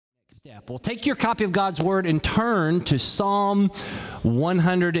step. Well, take your copy of God's Word and turn to Psalm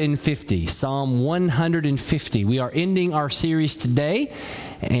 150. Psalm 150. We are ending our series today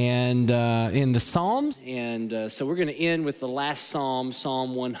and in the Psalms. And so we're going to end with the last Psalm,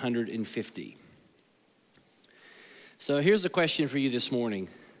 Psalm 150. So here's the question for you this morning.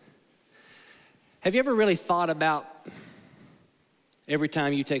 Have you ever really thought about every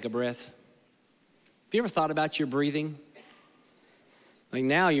time you take a breath? Have you ever thought about your breathing? Like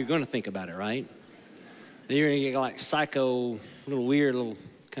now you're going to think about it, right? You're going to get like psycho, little weird, little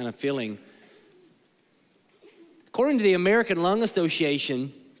kind of feeling. According to the American Lung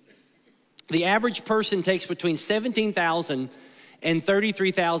Association, the average person takes between 17,000 and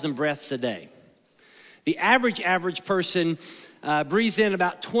 33,000 breaths a day. The average person breathes in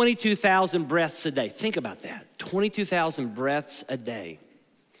about 22,000 breaths a day. Think about that, 22,000 breaths a day.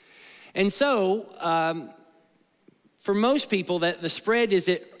 And so, for most people, the spread is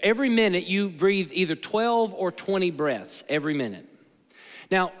that every minute you breathe either 12 or 20 breaths every minute.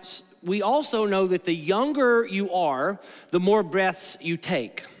 Now, we also know that the younger you are, the more breaths you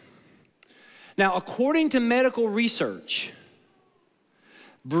take. Now, according to medical research,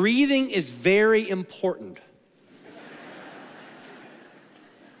 breathing is very important.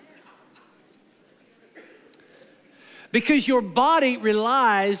 Because your body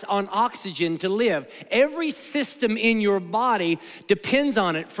relies on oxygen to live. Every system in your body depends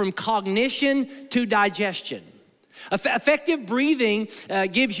on it, from cognition to digestion. Effective breathing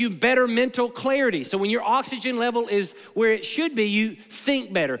gives you better mental clarity. So when your oxygen level is where it should be, you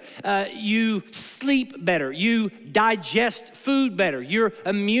think better, you sleep better, you digest food better. Your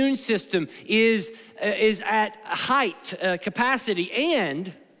immune system is at height capacity,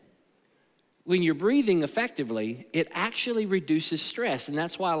 and when you're breathing effectively, it actually reduces stress. And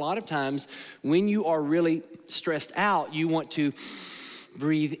that's why a lot of times when you are really stressed out, you want to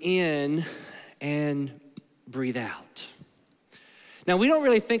breathe in and breathe out. Now, we don't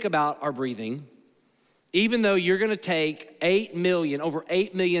really think about our breathing, even though you're going to take over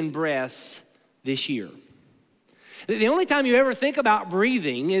 8 million breaths this year. The only time you ever think about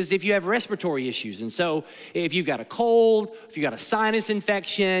breathing is if you have respiratory issues. And so if you've got a cold, if you've got a sinus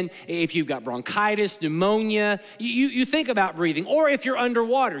infection, if you've got bronchitis, pneumonia, you think about breathing. Or if you're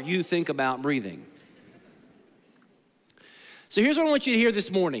underwater, you think about breathing. So here's what I want you to hear this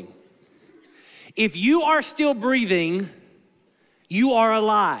morning. If you are still breathing, you are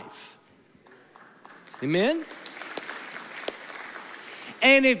alive. Amen?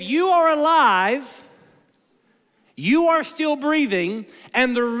 And if you are alive, you are still breathing,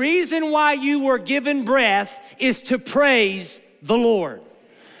 and the reason why you were given breath is to praise the Lord.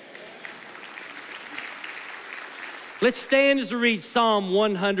 Let's stand as we read Psalm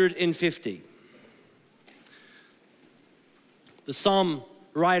 150. The psalm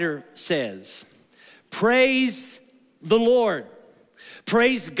writer says, "Praise the Lord.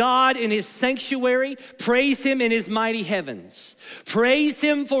 Praise God in his sanctuary. Praise him in his mighty heavens. Praise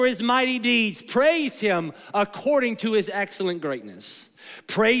him for his mighty deeds. Praise him according to his excellent greatness.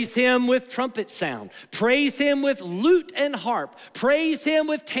 Praise him with trumpet sound. Praise him with lute and harp. Praise him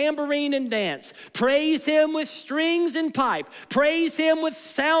with tambourine and dance. Praise him with strings and pipe. Praise him with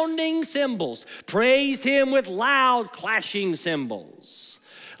sounding cymbals. Praise him with loud clashing cymbals.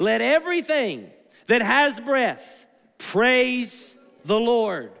 Let everything that has breath praise the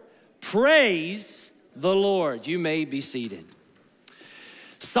Lord." Praise the Lord. You may be seated.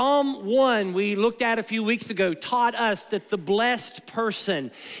 Psalm 1, we looked at a few weeks ago, taught us that the blessed person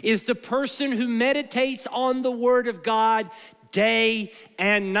is the person who meditates on the Word of God day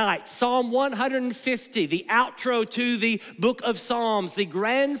and night. Psalm 150, the outro to the book of Psalms, the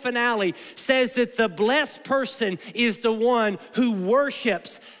grand finale, says that the blessed person is the one who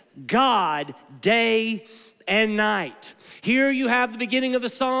worships God day and night. Here you have the beginning of the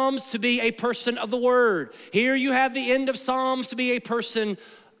Psalms to be a person of the Word. Here you have the end of Psalms to be a person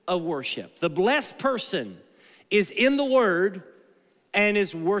of worship. The blessed person is in the Word and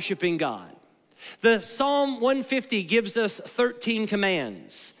is worshiping God. The Psalm 150 gives us 13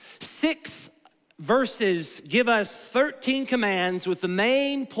 commands. 6 verses give us 13 commands with the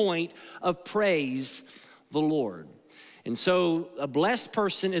main point of praise the Lord. And so a blessed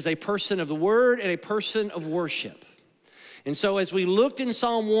person is a person of the Word and a person of worship. And so as we looked in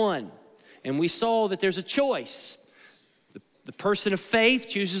Psalm 1 and we saw that there's a choice, the person of faith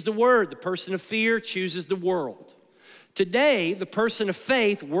chooses the Word, the person of fear chooses the world. Today, the person of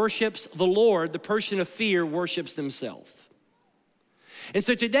faith worships the Lord, the person of fear worships themselves. And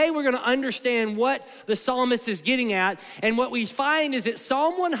so today we're going to understand what the psalmist is getting at. And what we find is that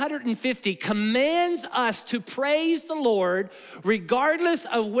Psalm 150 commands us to praise the Lord regardless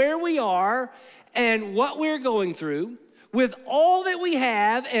of where we are and what we're going through, with all that we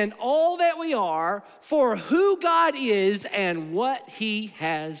have and all that we are, for who God is and what he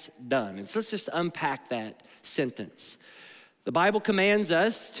has done. And so let's just unpack that sentence. The Bible commands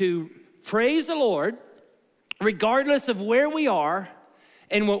us to praise the Lord regardless of where we are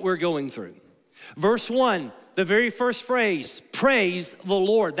and what we're going through. Verse 1, the very first phrase, praise the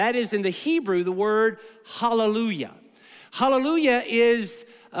Lord. That is in the Hebrew, the word hallelujah. Hallelujah is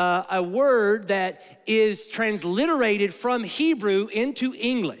a word that is transliterated from Hebrew into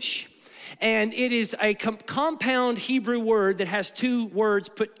English. And it is a compound Hebrew word that has two words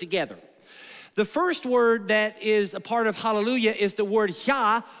put together. The first word that is a part of hallelujah is the word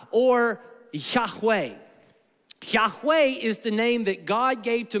Yah or Yahweh. Yahweh is the name that God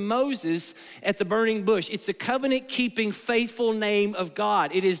gave to Moses at the burning bush. It's a covenant-keeping, faithful name of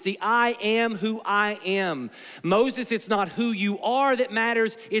God. It is the I am who I am. Moses, it's not who you are that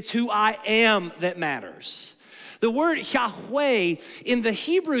matters, it's who I am that matters. The word Yahweh in the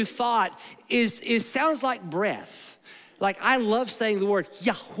Hebrew thought sounds like breath. Like, I love saying the word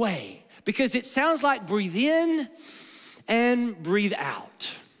Yahweh because it sounds like breathe in and breathe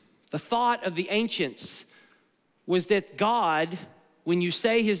out. The thought of the ancients was that God, when you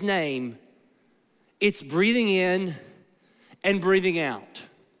say his name, it's breathing in and breathing out.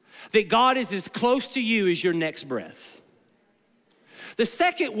 That God is as close to you as your next breath. The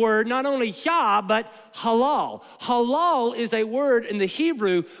second word, not only Yah, but halal. Halal is a word in the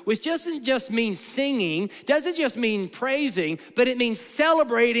Hebrew which doesn't just mean singing, doesn't just mean praising, but it means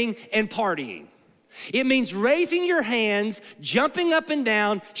celebrating and partying. It means raising your hands, jumping up and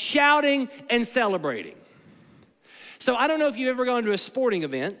down, shouting and celebrating. So I don't know if you've ever gone to a sporting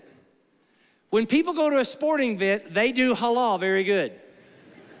event. When people go to a sporting event, they do halal very good.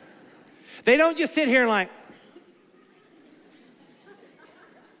 They don't just sit here and like,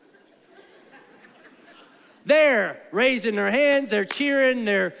 they're raising their hands, they're cheering,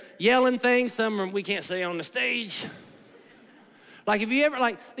 they're yelling things. Some we can't say on the stage. Like, if you ever,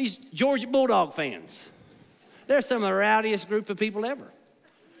 like these Georgia Bulldog fans, they're some of the rowdiest group of people ever,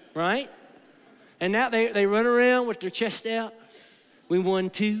 right? And now they run around with their chest out. We won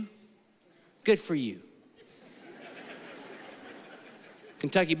 2. Good for you.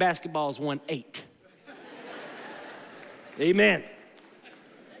 Kentucky basketball's won 8. Amen.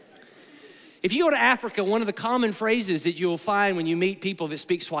 If you go to Africa, one of the common phrases that you'll find when you meet people that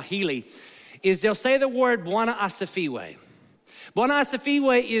speak Swahili is they'll say the word Bwana Asifiwe. Bwana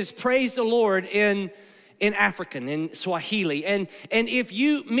Asifiwe is praise the Lord in African, in Swahili. And if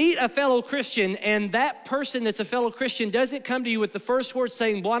you meet a fellow Christian and that person that's a fellow Christian doesn't come to you with the first word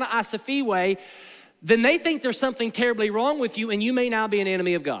saying Bwana Asifiwe, then they think there's something terribly wrong with you and you may now be an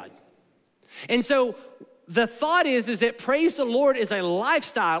enemy of God. And so the thought is that praise the Lord is a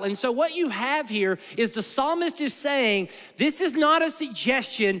lifestyle. And so what you have here is the psalmist is saying, this is not a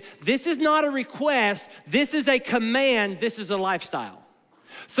suggestion, this is not a request, this is a command, this is a lifestyle.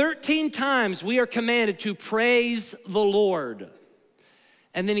 13 times we are commanded to praise the Lord.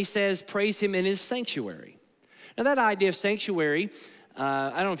 And then he says, praise him in his sanctuary. Now that idea of sanctuary,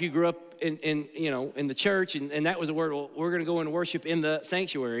 I don't know if you grew up in the church and that was a word, well, we're gonna go and worship in the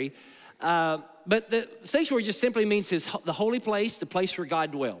sanctuary. But the sanctuary just simply means the holy place, the place where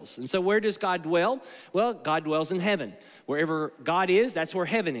God dwells. And so where does God dwell? Well, God dwells in heaven. Wherever God is, that's where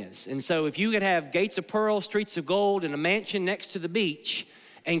heaven is. And so if you could have gates of pearl, streets of gold, and a mansion next to the beach,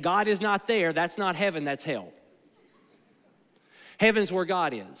 and God is not there, that's not heaven, that's hell. Heaven's where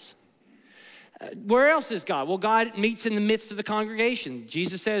God is. Where else is God? Well, God meets in the midst of the congregation.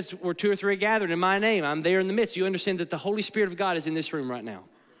 Jesus says, where 2 or 3 are gathered in my name, I'm there in the midst. You understand that the Holy Spirit of God is in this room right now.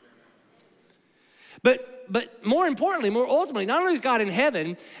 But more importantly, more ultimately, not only is God in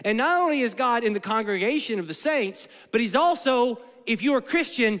heaven, and not only is God in the congregation of the saints, but he's also, if you're a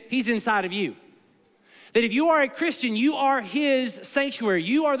Christian, he's inside of you. That if you are a Christian, you are his sanctuary.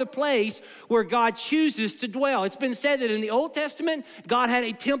 You are the place where God chooses to dwell. It's been said that in the Old Testament, God had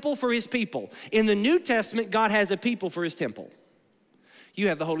a temple for his people. In the New Testament, God has a people for his temple. You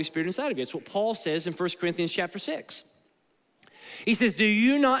have the Holy Spirit inside of you. It's what Paul says in 1 Corinthians chapter 6. He says, do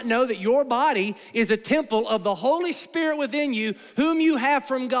you not know that your body is a temple of the Holy Spirit within you, whom you have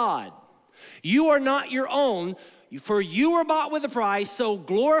from God? You are not your own, for you were bought with a price, so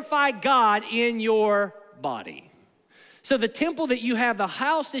glorify God in your body. So the temple that you have, the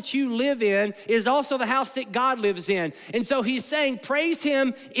house that you live in, is also the house that God lives in. And so he's saying, praise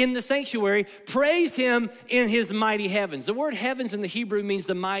him in the sanctuary, praise him in his mighty heavens. The word heavens in the Hebrew means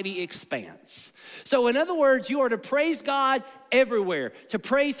the mighty expanse. So in other words, you are to praise God everywhere, to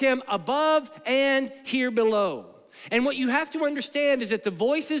praise him above and here below. And what you have to understand is that the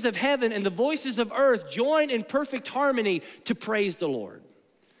voices of heaven and the voices of earth join in perfect harmony to praise the Lord.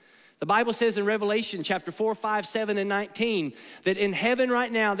 The Bible says in Revelation chapter 4, 5, 7, and 19 that in heaven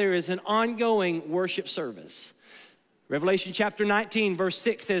right now there is an ongoing worship service. Revelation chapter 19 verse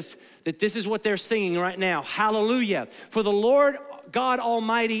 6 says that this is what they're singing right now. Hallelujah, for the Lord God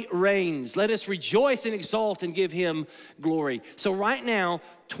Almighty reigns. Let us rejoice and exalt and give him glory. So right now,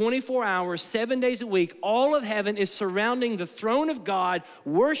 24 hours, 7 days a week, all of heaven is surrounding the throne of God,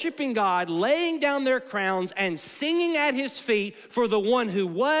 worshiping God, laying down their crowns and singing at his feet for the one who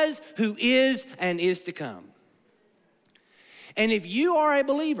was, who is, and is to come. And if you are a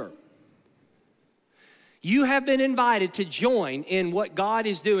believer, you have been invited to join in what God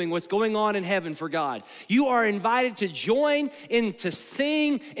is doing, what's going on in heaven for God. You are invited to join in, to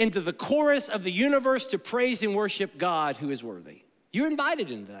sing into the chorus of the universe to praise and worship God who is worthy. You're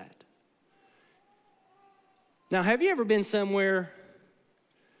invited into that. Now, have you ever been somewhere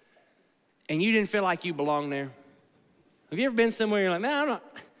and you didn't feel like you belong there? Have you ever been somewhere and you're like, man, I'm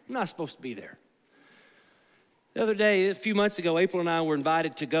not supposed to be there? The other day, a few months ago, April and I were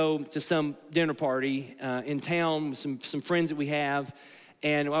invited to go to some dinner party in town with some friends that we have.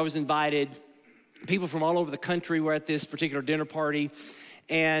 And I was invited. People from all over the country were at this particular dinner party.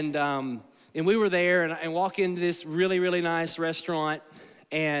 And we were there and walk into this really, really nice restaurant.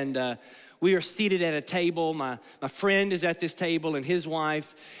 And we are seated at a table. My friend is at this table and his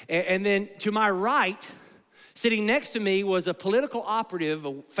wife. And then to my right, sitting next to me was a political operative,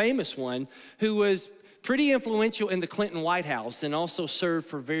 a famous one, who was pretty influential in the Clinton White House and also served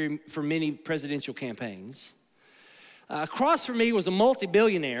for many presidential campaigns. Across from me was a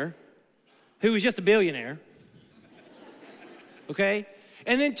multi-billionaire who was just a billionaire, okay?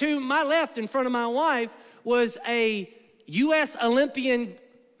 And then to my left in front of my wife was a U.S. Olympian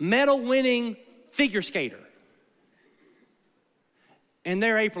medal-winning figure skater. And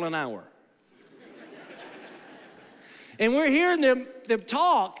there April and I were. And we're hearing them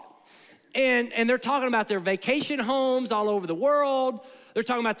talk. And they're talking about their vacation homes all over the world. They're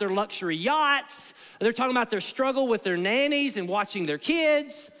talking about their luxury yachts. They're talking about their struggle with their nannies and watching their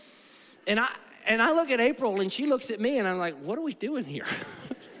kids. And I look at April and she looks at me and I'm like, what are we doing here?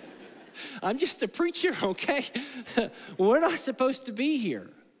 I'm just a preacher, okay? We're not supposed to be here.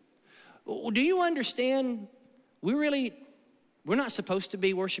 Do you understand? We're not supposed to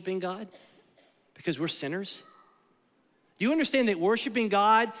be worshiping God because we're sinners. Do you understand that worshiping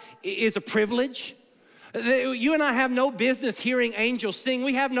God is a privilege? You and I have no business hearing angels sing.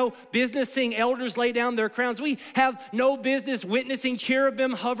 We have no business seeing elders lay down their crowns. We have no business witnessing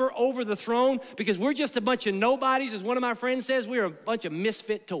cherubim hover over the throne because we're just a bunch of nobodies. As one of my friends says, we're a bunch of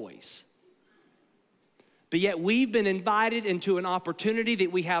misfit toys. But yet we've been invited into an opportunity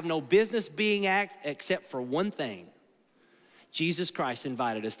that we have no business being at except for one thing. Jesus Christ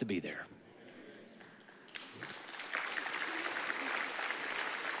invited us to be there.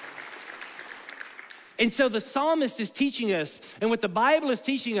 And so the psalmist is teaching us, and what the Bible is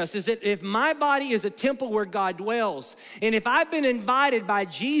teaching us is that if my body is a temple where God dwells, and if I've been invited by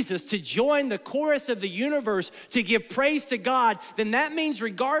Jesus to join the chorus of the universe to give praise to God, then that means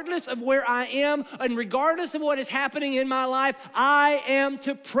regardless of where I am and regardless of what is happening in my life, I am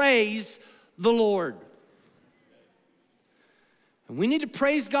to praise the Lord. And we need to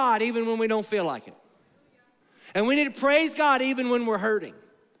praise God even when we don't feel like it. And we need to praise God even when we're hurting.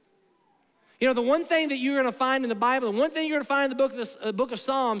 You know, the one thing that you're gonna find in the Bible, the one thing you're gonna find in the book of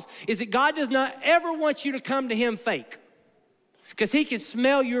Psalms is that God does not ever want you to come to him fake, because he can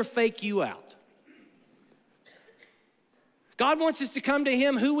smell your fake you out. God wants us to come to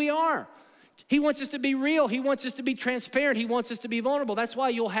him who we are. He wants us to be real. He wants us to be transparent. He wants us to be vulnerable. That's why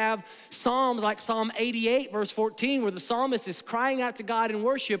you'll have Psalms like Psalm 88, verse 14, where the psalmist is crying out to God in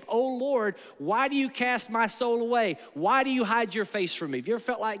worship, "Oh Lord, why do you cast my soul away? Why do you hide your face from me?" Have you ever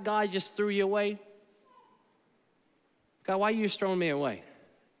felt like God just threw you away? God, why are you just throwing me away?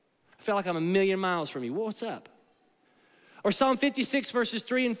 I feel like I'm a million miles from you. What's up? Or Psalm 56, verses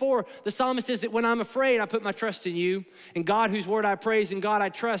 3 and 4, the psalmist says that when I'm afraid, I put my trust in you. In God, whose word I praise, in God I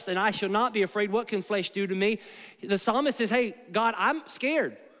trust, and I shall not be afraid. What can flesh do to me? The psalmist says, hey, God, I'm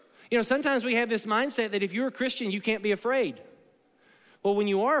scared. You know, sometimes we have this mindset that if you're a Christian, you can't be afraid. Well, when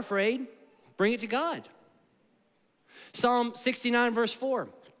you are afraid, bring it to God. Psalm 69, verse 4.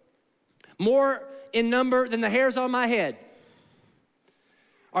 more in number than the hairs on my head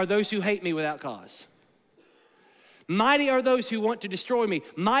are those who hate me without cause. Mighty are those who want to destroy me.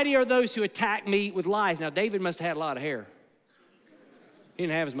 Mighty are those who attack me with lies. Now, David must have had a lot of hair. He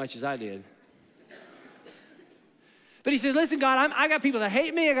didn't have as much as I did. But he says, listen, God, I got people that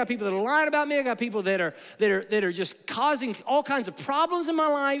hate me. I got people that are lying about me. I got people that are just causing all kinds of problems in my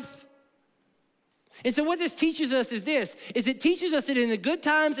life. And so what this teaches us is it teaches us that in the good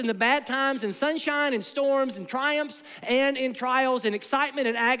times and the bad times, in sunshine and storms and triumphs and in trials and excitement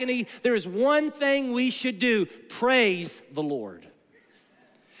and agony, there is one thing we should do: praise the Lord.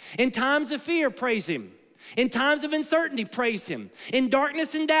 In times of fear, praise him. In times of uncertainty, praise him. In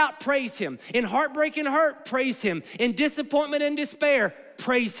darkness and doubt, praise him. In heartbreak and hurt, praise him. In disappointment and despair,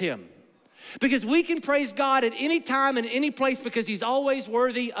 praise him. Because we can praise God at any time and any place because he's always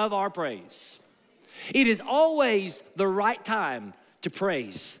worthy of our praise. It is always the right time to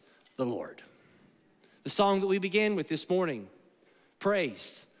praise the Lord. The song that we began with this morning,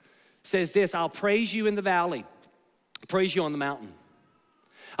 Praise, says this: I'll praise you in the valley, praise you on the mountain.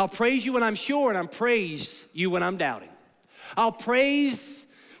 I'll praise you when I'm sure, and I'll praise you when I'm doubting. I'll praise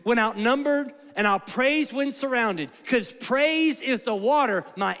when outnumbered, and I'll praise when surrounded, because praise is the water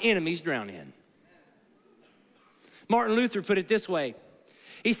my enemies drown in. Martin Luther put it this way.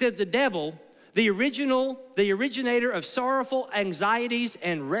 He said, the devil, the originator of sorrowful anxieties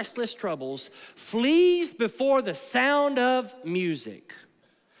and restless troubles, flees before the sound of music,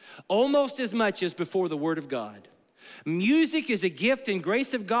 almost as much as before the word of God. Music is a gift and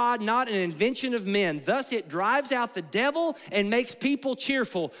grace of God, not an invention of men. Thus it drives out the devil and makes people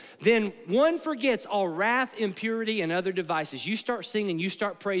cheerful. Then one forgets all wrath, impurity, and other devices. You start singing, you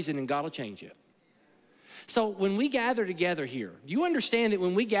start praising, and God will change you. So when we gather together here, you understand that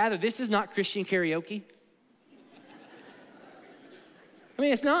when we gather, this is not Christian karaoke? I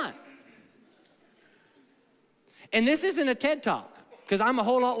mean, it's not. And this isn't a TED Talk, because I'm a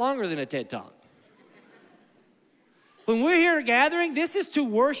whole lot longer than a TED Talk. When we're here gathering, this is to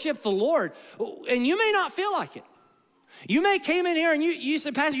worship the Lord. And you may not feel like it. You may came in here and you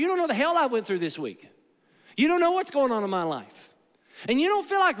said, Pastor, you don't know the hell I went through this week. You don't know what's going on in my life. And you don't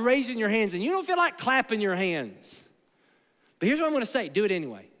feel like raising your hands, and you don't feel like clapping your hands. But here's what I'm going to say. Do it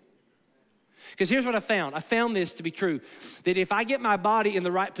anyway. Because here's what I found. I found this to be true, that if I get my body in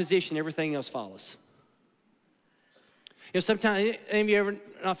the right position, everything else follows. You know, sometimes, any of you ever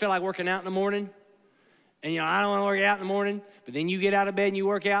not feel like working out in the morning? And, you know, I don't want to work out in the morning, but then you get out of bed and you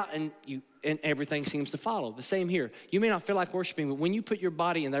work out and everything seems to follow. The same here. You may not feel like worshiping, but when you put your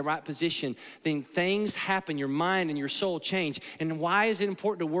body in the right position, then things happen. Your mind and your soul change. And why is it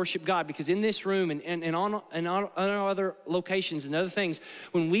important to worship God? Because in this room and on other locations and other things,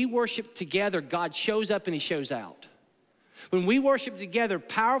 when we worship together, God shows up and he shows out. When we worship together,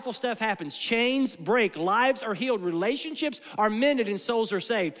 powerful stuff happens. Chains break, lives are healed, relationships are mended, and souls are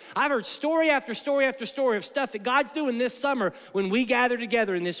saved. I've heard story after story after story of stuff that God's doing this summer when we gather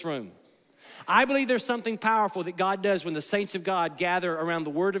together in this room. I believe there's something powerful that God does when the saints of God gather around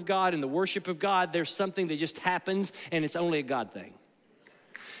the word of God and the worship of God. There's something that just happens, and it's only a God thing.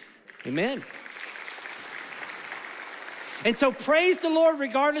 Amen. And so praise the Lord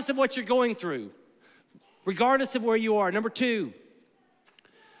regardless of what you're going through. Regardless of where you are. Number two,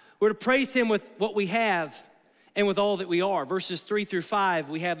 we're to praise him with what we have and with all that we are. Verses 3-5,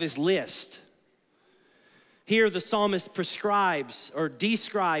 we have this list. Here the psalmist prescribes or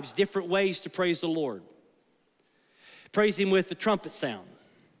describes different ways to praise the Lord. Praise him with the trumpet sound.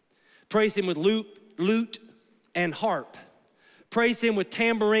 Praise him with lute and harp. Praise him with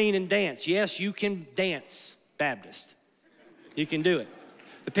tambourine and dance. Yes, you can dance, Baptist. You can do it.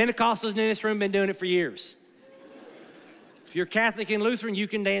 The Pentecostals in this room have been doing it for years. If you're Catholic and Lutheran, you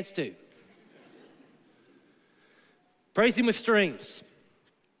can dance too. Praise him with strings.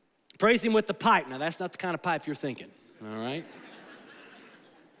 Praise him with the pipe. Now, that's not the kind of pipe you're thinking, all right?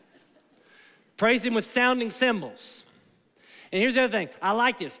 Praise him with sounding cymbals. And here's the other thing. I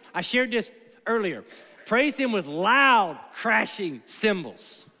like this. I shared this earlier. Praise him with loud, crashing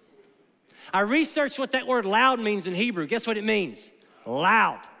cymbals. I researched what that word loud means in Hebrew. Guess what it means?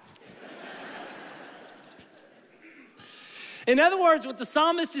 Loud. In other words, what the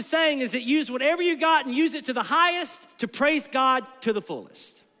psalmist is saying is that use whatever you got and use it to the highest to praise God to the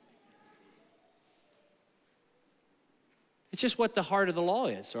fullest. It's just what the heart of the law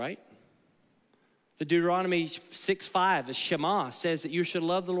is, right? The Deuteronomy 6:5, the Shema, says that you should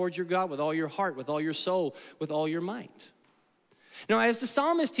love the Lord your God with all your heart, with all your soul, with all your might. Now, as the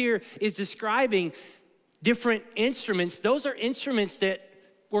psalmist here is describing different instruments, those are instruments that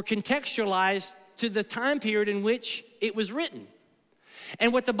were contextualized to the time period in which it was written.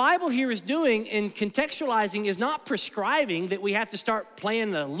 And what the Bible here is doing in contextualizing is not prescribing that we have to start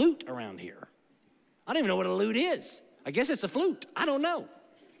playing the lute around here. I don't even know what a lute is. I guess it's a flute. I don't know.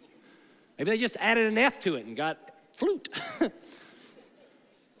 Maybe they just added an F to it and got flute.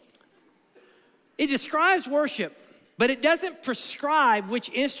 It describes worship, but it doesn't prescribe which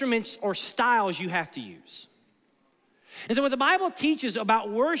instruments or styles you have to use. And so what the Bible teaches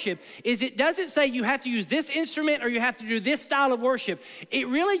about worship is it doesn't say you have to use this instrument or you have to do this style of worship. It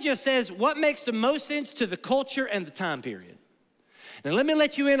really just says what makes the most sense to the culture and the time period. Now let me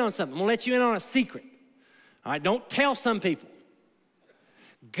let you in on something. I'm gonna let you in on a secret. All right, don't tell some people.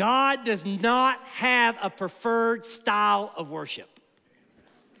 God does not have a preferred style of worship.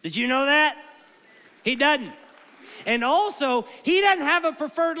 Did you know that? He doesn't. And also, he doesn't have a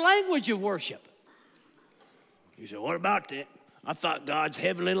preferred language of worship. You say, what about that? I thought God's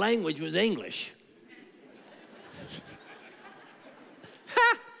heavenly language was English.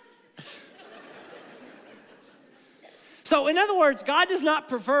 So in other words, God does not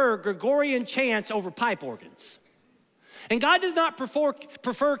prefer Gregorian chants over pipe organs. And God does not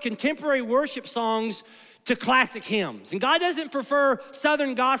prefer contemporary worship songs to classic hymns. And God doesn't prefer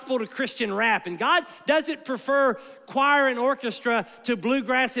Southern gospel to Christian rap. And God doesn't prefer choir and orchestra to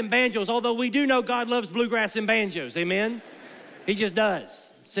bluegrass and banjos, although we do know God loves bluegrass and banjos, amen? He just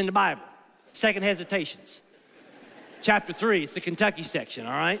does. It's in the Bible. Second Hesitations. Chapter 3, it's the Kentucky section,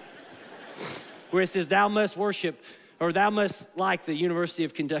 all right? Where it says, thou must worship, or thou must like the University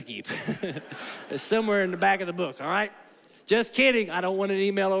of Kentucky. It's somewhere in the back of the book, all right? Just kidding, I don't want an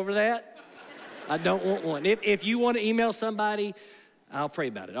email over that. I don't want one. If you want to email somebody, I'll pray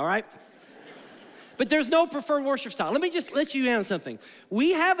about it, all right? But there's no preferred worship style. Let me just let you in on something.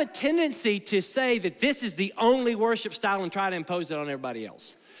 We have a tendency to say that this is the only worship style and try to impose it on everybody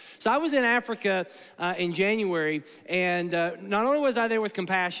else. So I was in Africa in January, and not only was I there with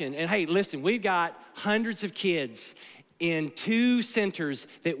Compassion, and hey, listen, we've got hundreds of kids in 2 centers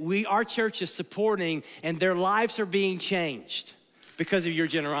that our church is supporting, and their lives are being changed because of your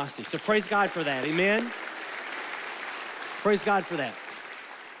generosity. So praise God for that, amen? Praise God for that.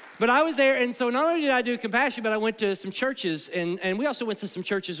 But I was there, and so not only did I do Compassion, but I went to some churches, and we also went to some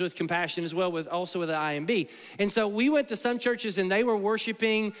churches with Compassion as well, also with the IMB. And so we went to some churches, and they were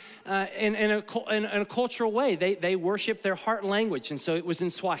worshiping in a cultural way. They worshiped their heart language, and so it was in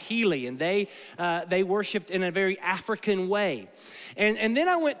Swahili, and they worshiped in a very African way. And then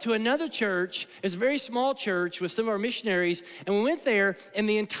I went to another church. It's a very small church with some of our missionaries, and we went there, and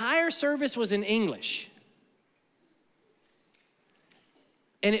the entire service was in English.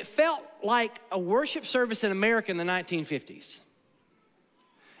 And it felt like a worship service in America in the 1950s.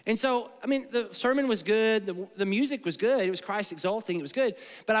 And so, I mean, the sermon was good. The music was good. It was Christ exalting. It was good.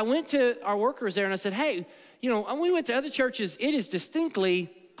 But I went to our workers there and I said, hey, you know, when we went to other churches, it is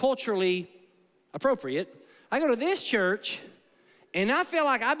distinctly culturally appropriate. I go to this church and I feel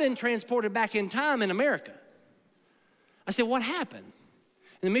like I've been transported back in time in America. I said, what happened?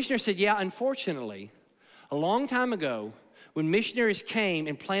 And the missionary said, yeah, unfortunately, a long time ago, when missionaries came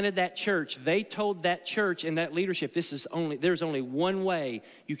and planted that church, they told that church and that leadership, there's only one way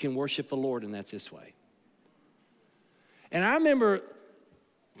you can worship the Lord, and that's this way. And I remember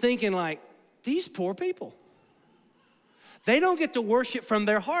thinking like, these poor people, they don't get to worship from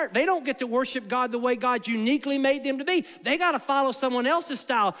their heart. They don't get to worship God the way God uniquely made them to be. They got to follow someone else's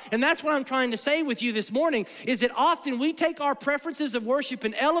style. And that's what I'm trying to say with you this morning, is that often we take our preferences of worship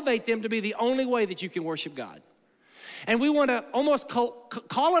and elevate them to be the only way that you can worship God. And we want to almost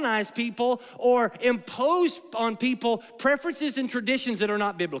colonize people or impose on people preferences and traditions that are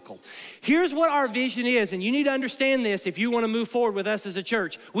not biblical. Here's what our vision is, and you need to understand this if you want to move forward with us as a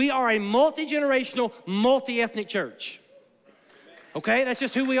church. We are a multi-generational, multi-ethnic church. Okay, that's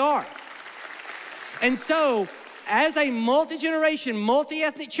just who we are. And so, as a multi-generation,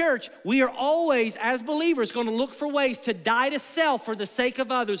 multi-ethnic church, we are always, as believers, going to look for ways to die to self for the sake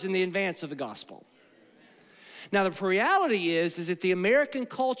of others in the advance of the gospel. Now, the reality is that the American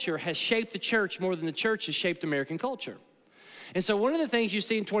culture has shaped the church more than the church has shaped American culture. And so one of the things you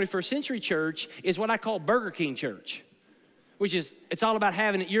see in 21st century church is what I call Burger King church, which is, it's all about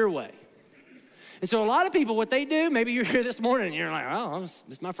having it your way. And so a lot of people, what they do, maybe you're here this morning and you're like, oh,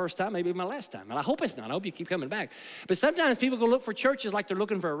 it's my first time, maybe my last time. And I hope it's not. I hope you keep coming back. But sometimes people go look for churches like they're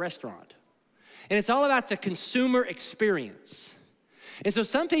looking for a restaurant. And it's all about the consumer experience. And so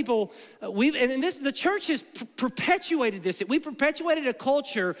some people, the church has perpetuated this. We perpetuated a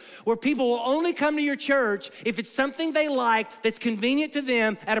culture where people will only come to your church if it's something they like that's convenient to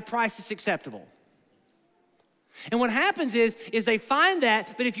them at a price that's acceptable. And what happens is they find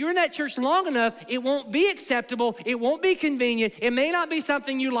that, but if you're in that church long enough, it won't be acceptable, it won't be convenient, it may not be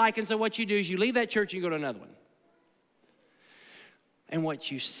something you like, and so what you do is you leave that church and you go to another one. And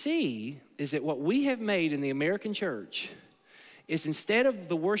what you see is that what we have made in the American church is instead of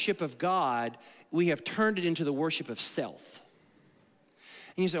the worship of God, we have turned it into the worship of self.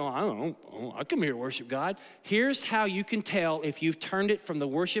 And you say, well, I don't know, I come here to worship God. Here's how you can tell if you've turned it from the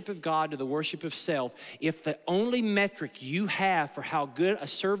worship of God to the worship of self. If the only metric you have for how good a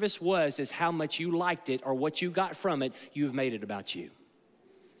service was is how much you liked it or what you got from it, you've made it about you.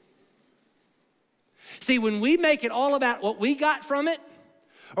 See, when we make it all about what we got from it,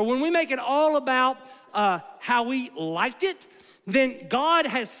 or when we make it all about how we liked it, then God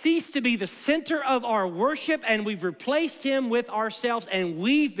has ceased to be the center of our worship, and we've replaced him with ourselves, and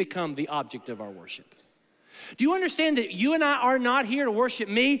we've become the object of our worship. Do you understand that you and I are not here to worship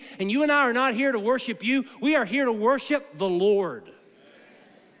me, and you and I are not here to worship you? We are here to worship the Lord.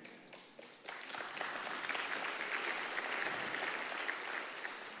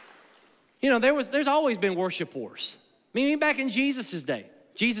 You know, there's always been worship wars. I mean, even back in Jesus' day,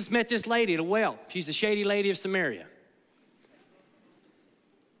 Jesus met this lady at a well. She's a shady lady of Samaria.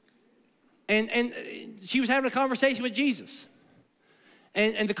 And she was having a conversation with Jesus.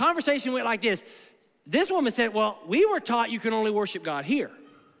 And the conversation went like this. This woman said, well, we were taught you can only worship God here.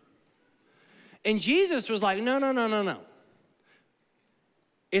 And Jesus was like, no.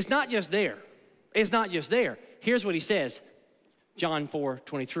 It's not just there. It's not just there. Here's what he says, John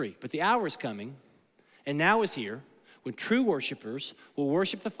 4:23. But the hour is coming, and now is here, when true worshipers will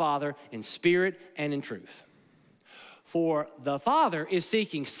worship the Father in spirit and in truth. For the Father is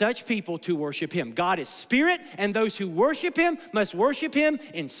seeking such people to worship him. God is spirit, and those who worship him must worship him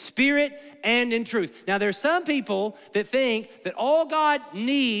in spirit and in truth. Now, there's some people that think that all God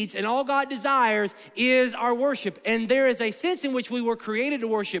needs and all God desires is our worship. And there is a sense in which we were created to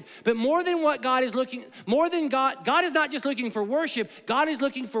worship. But more than what God is looking, God is not just looking for worship, God is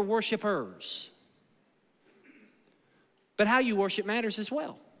looking for worshipers. But how you worship matters as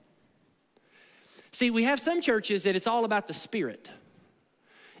well. See, we have some churches that it's all about the spirit.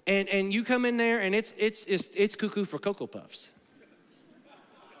 And you come in there and it's cuckoo for Cocoa Puffs.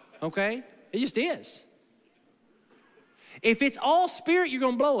 Okay? It just is. If it's all spirit, you're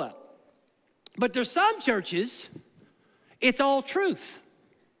going to blow up. But there's some churches, it's all truth.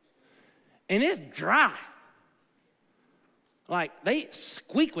 And it's dry. Like they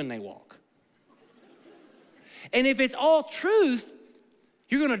squeak when they walk. And if it's all truth,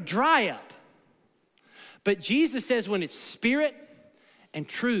 you're going to dry up. But Jesus says when it's spirit and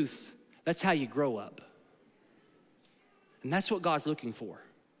truth, that's how you grow up. And that's what God's looking for.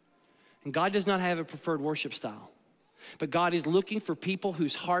 And God does not have a preferred worship style. But God is looking for people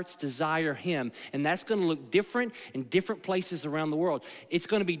whose hearts desire him. And that's going to look different in different places around the world. It's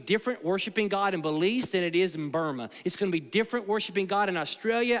going to be different worshiping God in Belize than it is in Burma. It's going to be different worshiping God in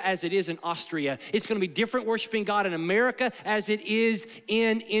Australia as it is in Austria. It's going to be different worshiping God in America as it is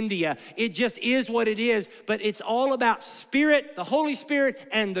in India. It just is what it is. But it's all about spirit, the Holy Spirit,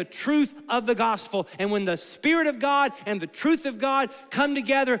 and the truth of the gospel. And when the Spirit of God and the truth of God come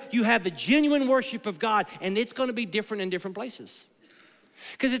together, you have the genuine worship of God. And it's going to be different in different places.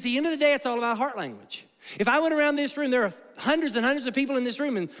 Because at the end of the day, it's all about heart language. If I went around this room, there are hundreds and hundreds of people in this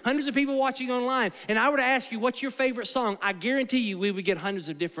room and hundreds of people watching online, and I were to ask you, what's your favorite song? I guarantee you we would get hundreds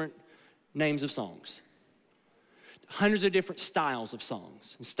of different names of songs. Hundreds of different styles of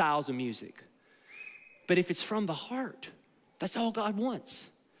songs and styles of music. But if it's from the heart, that's all God wants.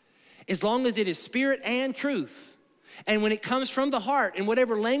 As long as it is spirit and truth. And when it comes from the heart, in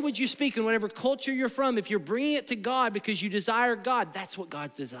whatever language you speak, in whatever culture you're from, if you're bringing it to God because you desire God, that's what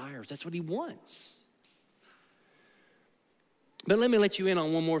God desires. That's what he wants. But let me let you in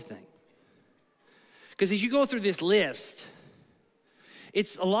on one more thing. Because as you go through this list,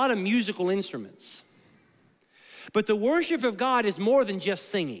 it's a lot of musical instruments. But the worship of God is more than just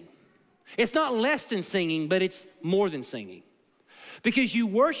singing. It's not less than singing, but it's more than singing. Because you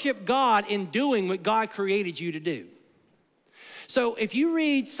worship God in doing what God created you to do. So if you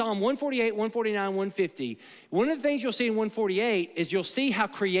read Psalm 148, 149, 150, one of the things you'll see in 148 is you'll see how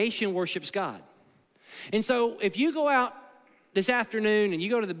creation worships God. And so if you go out this afternoon and you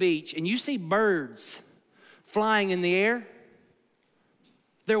go to the beach and you see birds flying in the air,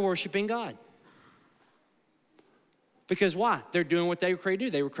 they're worshiping God. Because why? They're doing what they were created to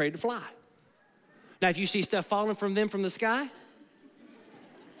do. They were created to fly. Now, if you see stuff falling from them from the sky,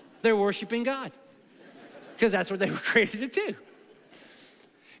 they're worshiping God. Because that's what they were created to do.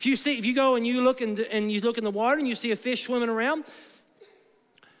 If you go and you look in the water and you see a fish swimming around,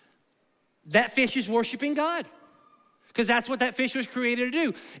 that fish is worshiping God. because that's what that fish was created to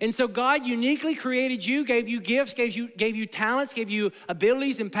do. And so God uniquely created you, gave you gifts, gave you talents, gave you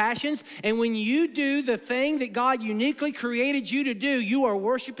abilities and passions. And when you do the thing that God uniquely created you to do, you are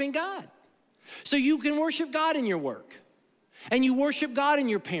worshiping God. So you can worship God in your work, and you worship God in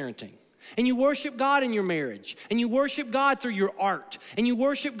your parenting, and you worship God in your marriage, and you worship God through your art, and you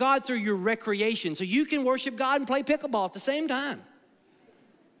worship God through your recreation. So you can worship God and play pickleball at the same time.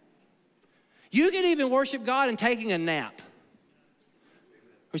 You can even worship God in taking a nap,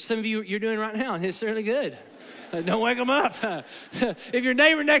 which some of you, you're doing right now, and it's certainly good. Don't wake him up. If your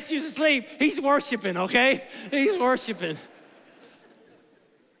neighbor next to you is asleep, he's worshiping, okay? He's worshiping.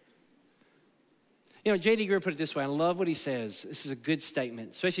 You know, J.D. Greer put it this way. I love what he says. This is a good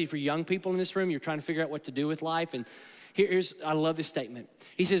statement, especially for young people in this room. You're trying to figure out what to do with life. And I love this statement.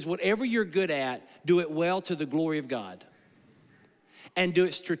 He says, whatever you're good at, do it well to the glory of God. And do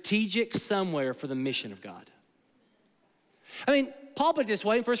it strategic somewhere for the mission of God. I mean, Paul put it this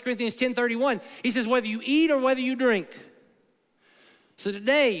way in 1 Corinthians 10:31. He says, whether you eat or whether you drink. So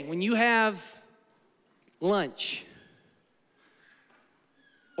today, when you have lunch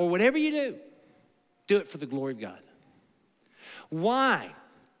or whatever you do it for the glory of God. Why?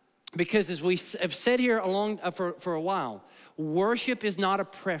 Because as we have said here for a while, worship is not a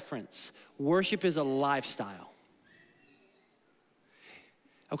preference. Worship is a lifestyle.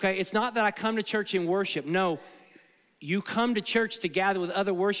 Okay, it's not that I come to church and worship. No, you come to church to gather with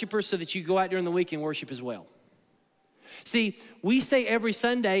other worshipers so that you go out during the week and worship as well. See, we say every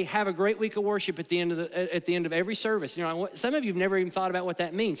Sunday, have a great week of worship at the end of every service. You know, some of you have never even thought about what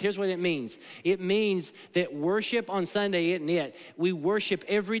that means. Here's what it means. It means that worship on Sunday isn't it. We worship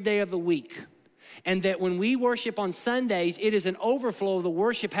every day of the week. And that when we worship on Sundays, it is an overflow of the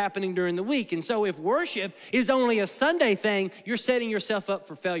worship happening during the week. And so if worship is only a Sunday thing, you're setting yourself up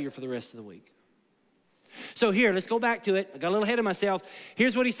for failure for the rest of the week. So here, let's go back to it. I got a little ahead of myself.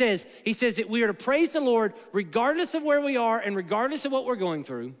 Here's what he says. He says that we are to praise the Lord regardless of where we are and regardless of what we're going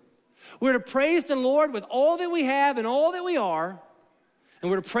through. We're to praise the Lord with all that we have and all that we are. And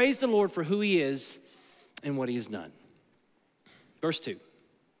we're to praise the Lord for who he is and what he has done. Verse 2.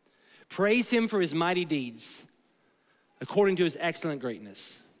 Praise him for his mighty deeds, according to his excellent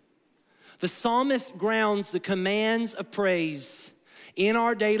greatness. The psalmist grounds the commands of praise in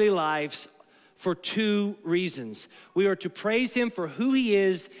our daily lives for two reasons. We are to praise him for who he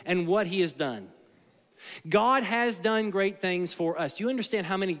is and what he has done. God has done great things for us. Do you understand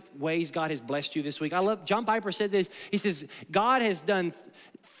how many ways God has blessed you this week? John Piper said this. He says, God has done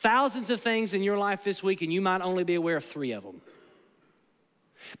thousands of things in your life this week, and you might only be aware of 3 of them.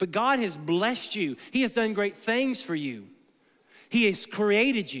 But God has blessed you. He has done great things for you. He has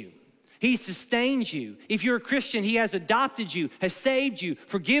created you. He sustains you. If you're a Christian, he has adopted you, has saved you,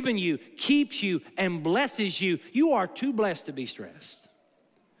 forgiven you, keeps you, and blesses you. You are too blessed to be stressed.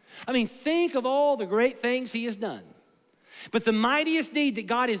 I mean, think of all the great things he has done. But the mightiest deed that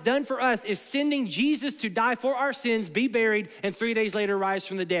God has done for us is sending Jesus to die for our sins, be buried, and 3 days later rise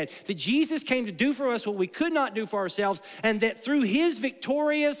from the dead. That Jesus came to do for us what we could not do for ourselves, and that through his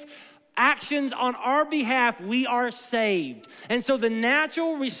victorious actions on our behalf, we are saved. And so the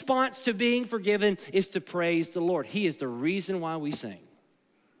natural response to being forgiven is to praise the Lord. He is the reason why we sing.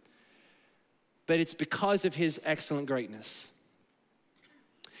 But it's because of his excellent greatness.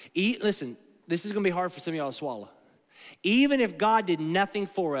 Listen, this is going to be hard for some of y'all to swallow. Even if God did nothing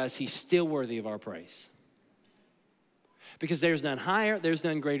for us, he's still worthy of our praise. Because there's none higher, there's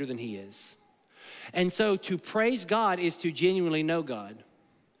none greater than he is. And so to praise God is to genuinely know God.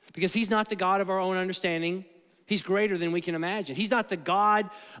 Because he's not the God of our own understanding. He's greater than we can imagine. He's not the God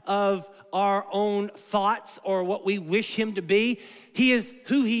of our own thoughts or what we wish him to be. He is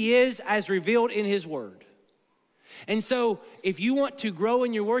who he is as revealed in his word. And so if you want to grow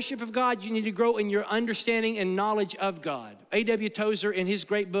in your worship of God, you need to grow in your understanding and knowledge of God. A.W. Tozer, in his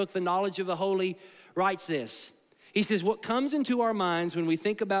great book, The Knowledge of the Holy, writes this. He says, what comes into our minds when we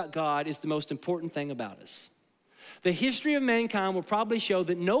think about God is the most important thing about us. The history of mankind will probably show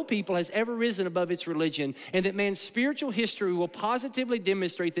that no people has ever risen above its religion, and that man's spiritual history will positively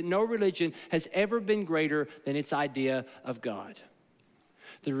demonstrate that no religion has ever been greater than its idea of God.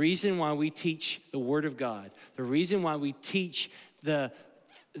 The reason why we teach the Word of God, the reason why we teach the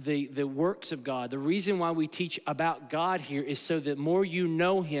works of God, the reason why we teach about God here is so that the more you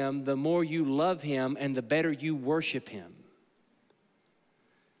know him, the more you love him, and the better you worship him.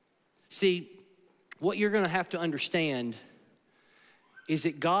 See, what you're going to have to understand is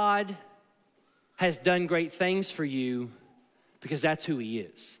that God has done great things for you because that's who he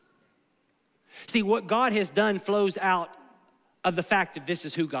is. See, what God has done flows out of the fact that this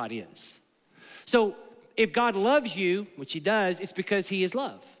is who God is. So if God loves you, which he does, it's because he is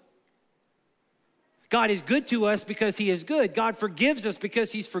love. God is good to us because he is good. God forgives us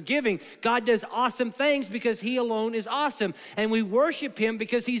because he's forgiving. God does awesome things because he alone is awesome. And we worship him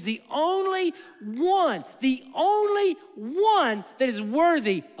because he's the only one that is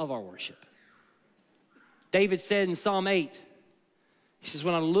worthy of our worship. David said in Psalm 8, he says,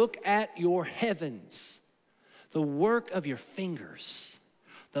 when I look at your heavens, the work of your fingers,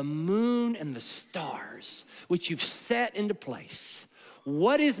 the moon and the stars, which you've set into place,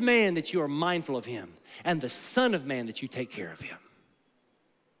 what is man that you are mindful of him, and the Son of Man that you take care of him?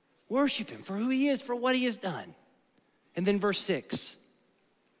 Worship him for who he is, for what he has done. And then verse 6,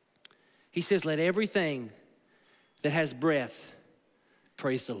 he says, let everything that has breath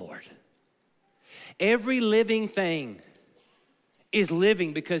praise the Lord. Every living thing is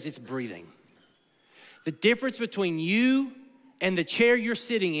living because it's breathing. The difference between you and the chair you're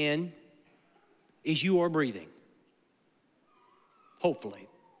sitting in is you are breathing. Hopefully.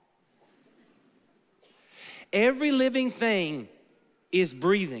 Every living thing is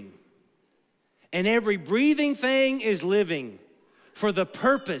breathing, and every breathing thing is living for the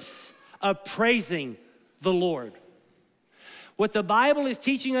purpose of praising the Lord. What the Bible is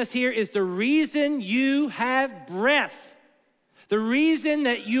teaching us here is the reason you have breath, the reason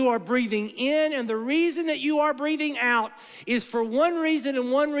that you are breathing in and the reason that you are breathing out is for one reason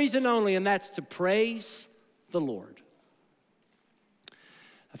and one reason only, and that's to praise the Lord.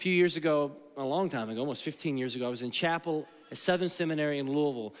 A few years ago, a long time ago, almost 15 years ago, I was in chapel at Southern Seminary in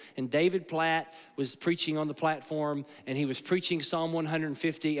Louisville, and David Platt was preaching on the platform, and he was preaching Psalm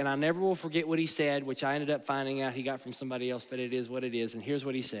 150, and I never will forget what he said, which I ended up finding out he got from somebody else, but it is what it is, and here's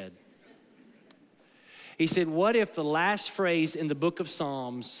what he said. He said, what if the last phrase in the book of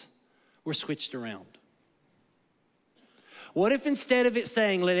Psalms were switched around? What if instead of it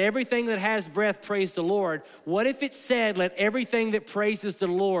saying, let everything that has breath praise the Lord, what if it said, let everything that praises the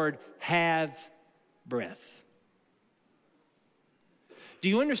Lord have breath? Do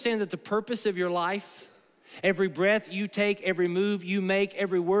you understand that the purpose of your life, every breath you take, every move you make,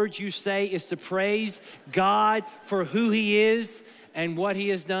 every word you say is to praise God for who he is and what he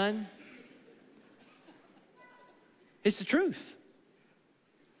has done? It's the truth.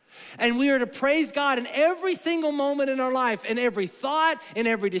 And we are to praise God in every single moment in our life, in every thought, in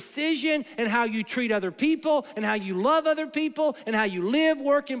every decision, and how you treat other people, and how you love other people, and how you live,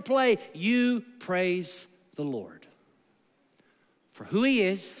 work, and play. You praise the Lord for who he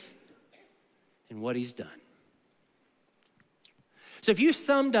is and what he's done. So if you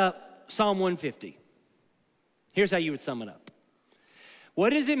summed up Psalm 150, here's how you would sum it up. What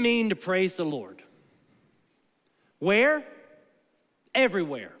does it mean to praise the Lord? Where?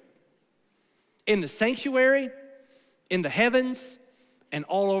 Everywhere. In the sanctuary, in the heavens, and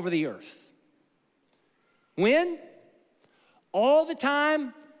all over the earth. When? All the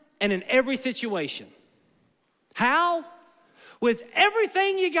time and in every situation. How? With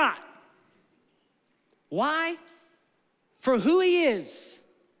everything you got. Why? For who he is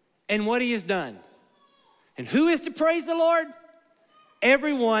and what he has done. And who is to praise the Lord?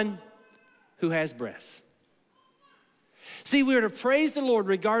 Everyone who has breath. See, we are to praise the Lord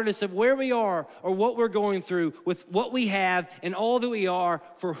regardless of where we are or what we're going through, with what we have and all that we are,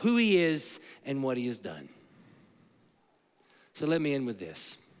 for who he is and what he has done. So let me end with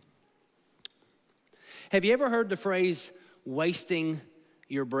this. Have you ever heard the phrase, wasting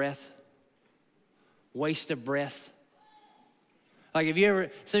your breath? Waste of breath. Like, have you ever,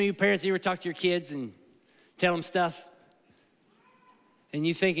 some of you parents, you ever talk to your kids and tell them stuff? And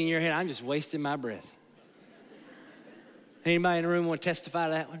you think in your head, I'm just wasting my breath. Anybody in the room want to testify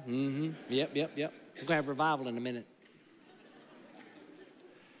to that one? Mm-hmm. Yep. We're going to have revival in a minute.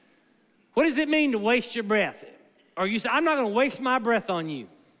 What does it mean to waste your breath? Or you say, I'm not going to waste my breath on you.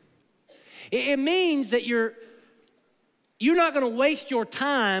 It means that you're not going to waste your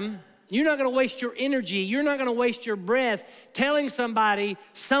time. You're not going to waste your energy. You're not going to waste your breath telling somebody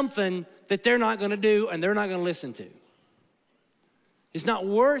something that they're not going to do and they're not going to listen to. It's not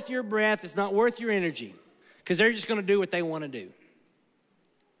worth your breath. It's not worth your energy. Because they're just going to do what they want to do.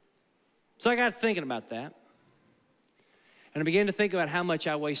 So I got thinking about that. And I began to think about how much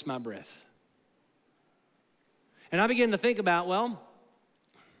I waste my breath. And I began to think about, well,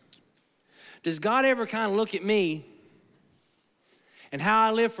 does God ever kind of look at me and how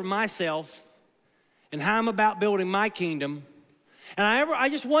I live for myself and how I'm about building my kingdom? And I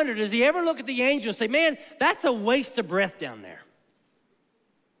just wondered, does he ever look at the angel and say, man, that's a waste of breath down there?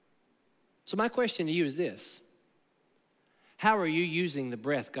 So my question to you is this. How are you using the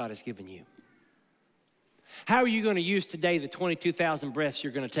breath God has given you? How are you going to use today the 22,000 breaths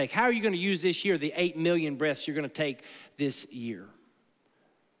you're going to take? How are you going to use this year the 8 million breaths you're going to take this year?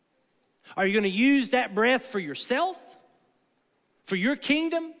 Are you going to use that breath for yourself, for your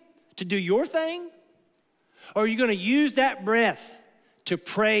kingdom, to do your thing? Or are you going to use that breath to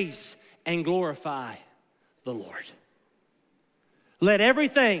praise and glorify the Lord? Let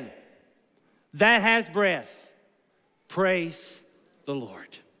everything that has breath praise the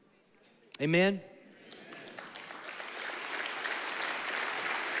Lord. Amen.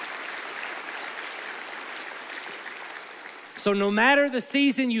 So no matter the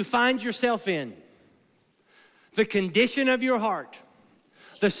season you find yourself in, the condition of your heart,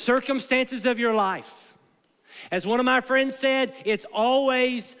 the circumstances of your life, as one of my friends said, it's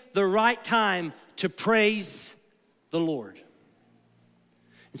always the right time to praise the Lord.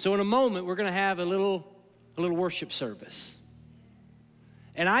 And so in a moment, we're going to have a little worship service.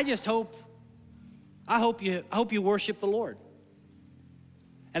 And I hope you worship the Lord.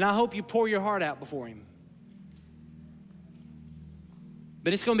 And I hope you pour your heart out before Him.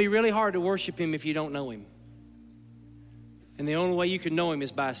 But it's going to be really hard to worship Him if you don't know Him. And the only way you can know Him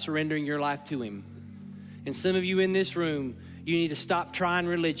is by surrendering your life to Him. And some of you in this room, you need to stop trying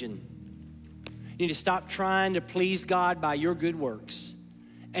religion. You need to stop trying to please God by your good works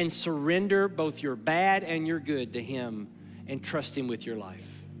and surrender both your bad and your good to Him and trust Him with your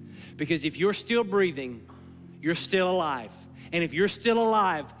life. Because if you're still breathing, you're still alive. And if you're still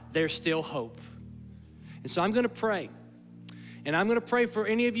alive, there's still hope. And so I'm going to pray. And I'm going to pray for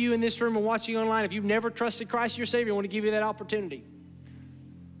any of you in this room and watching online. If you've never trusted Christ your Savior, I want to give you that opportunity.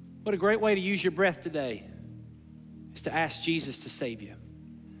 What a great way to use your breath today is to ask Jesus to save you.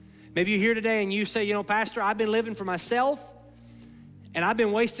 Maybe you're here today and you say, you know, Pastor, I've been living for myself and I've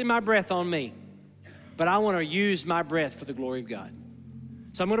been wasting my breath on me, but I want to use my breath for the glory of God.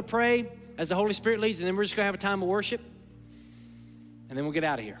 So I'm going to pray as the Holy Spirit leads, and then we're just going to have a time of worship, and then we'll get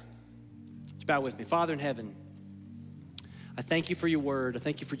out of here. Just bow with me. Father in heaven, I thank you for your word. I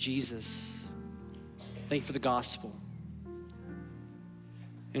thank you for Jesus. Thank you for the gospel.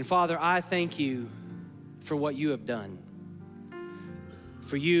 And Father, I thank you for what you have done.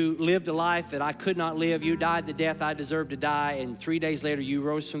 For you lived a life that I could not live. You died the death I deserved to die. And 3 days later, you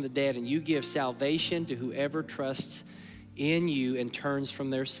rose from the dead, and you give salvation to whoever trusts in you and turns from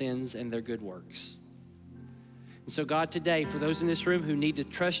their sins and their good works. And so God, today, for those in this room who need to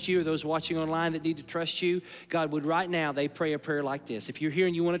trust you, or those watching online that need to trust you, God, would right now they pray a prayer like this. If you're here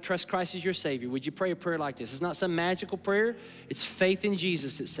and you want to trust Christ as your Savior, would you pray a prayer like this? It's not some magical prayer. It's faith in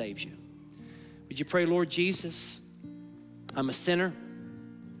Jesus that saves you. Would you pray, Lord Jesus, I'm a sinner.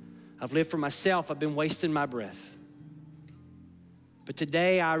 I've lived for myself. I've been wasting my breath. But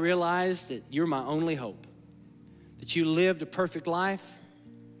today I realize that you're my only hope, that you lived a perfect life,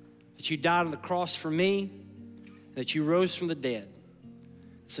 that you died on the cross for me, that you rose from the dead.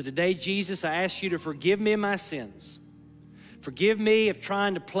 So today, Jesus, I ask you to forgive me of my sins. Forgive me of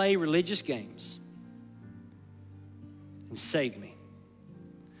trying to play religious games, and save me.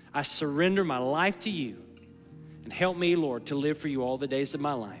 I surrender my life to you, and help me, Lord, to live for you all the days of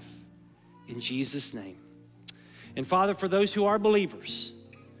my life. In Jesus' name. And Father, for those who are believers,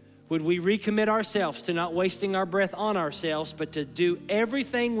 would we recommit ourselves to not wasting our breath on ourselves, but to do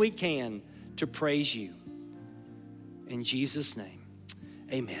everything we can to praise you. In Jesus' name,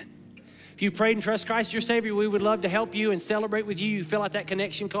 amen. If you prayed and trust Christ your Savior, we would love to help you and celebrate with you. You fill out that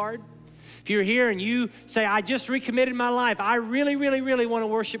connection card. If you're here and you say, I just recommitted my life, I really, really, really want to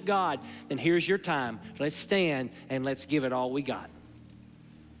worship God, then here's your time. Let's stand and let's give it all we got.